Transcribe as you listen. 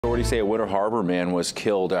Authorities say a Winter Harbor man was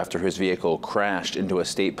killed after his vehicle crashed into a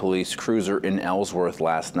state police cruiser in Ellsworth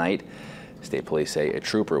last night. State police say a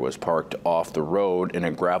trooper was parked off the road in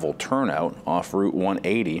a gravel turnout off Route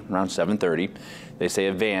 180 around 7:30. They say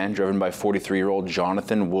a van driven by 43-year-old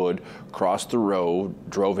Jonathan Wood crossed the road,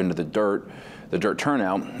 drove into the dirt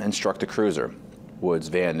turnout, and struck the cruiser. Wood's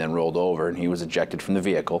van then rolled over and he was ejected from the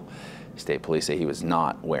vehicle. State police say he was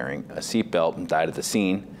not wearing a seatbelt and died at the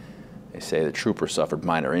scene. They say the trooper suffered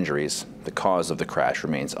minor injuries. The cause of the crash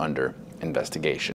remains under investigation.